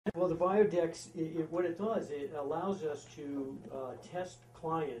Well, the Biodex, what it does, it allows us to test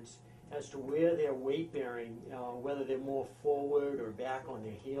clients as to where they're weight bearing, whether they're more forward or back on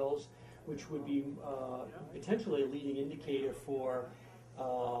their heels, which would be potentially a leading indicator for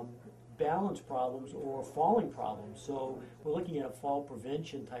balance problems or falling problems. So we're looking at a fall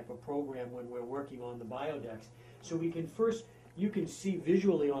prevention type of program when we're working on the Biodex. So we can first, you can see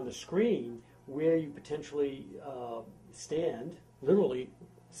visually on the screen where you potentially stand, literally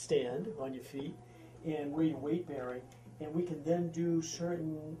stand on your feet, and where you're weight bearing, and we can then do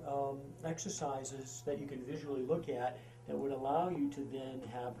certain exercises that you can visually look at that would allow you to then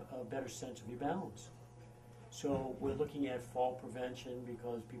have a better sense of your balance. So we're looking at fall prevention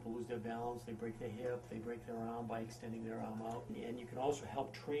because people lose their balance, they break their hip, they break their arm by extending their arm out, and you can also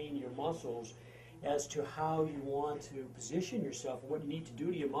help train your muscles as to how you want to position yourself, what you need to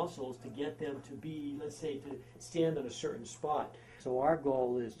do to your muscles to get them to be, let's say, to stand in a certain spot. So our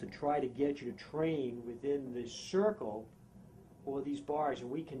goal is to try to get you to train within this circle or these bars, and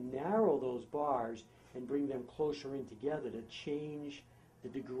we can narrow those bars and bring them closer in together to change the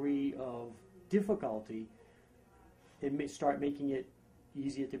degree of difficulty. It may start making it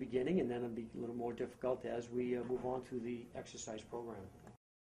easy at the beginning, and then it'll be a little more difficult as we move on through the exercise program.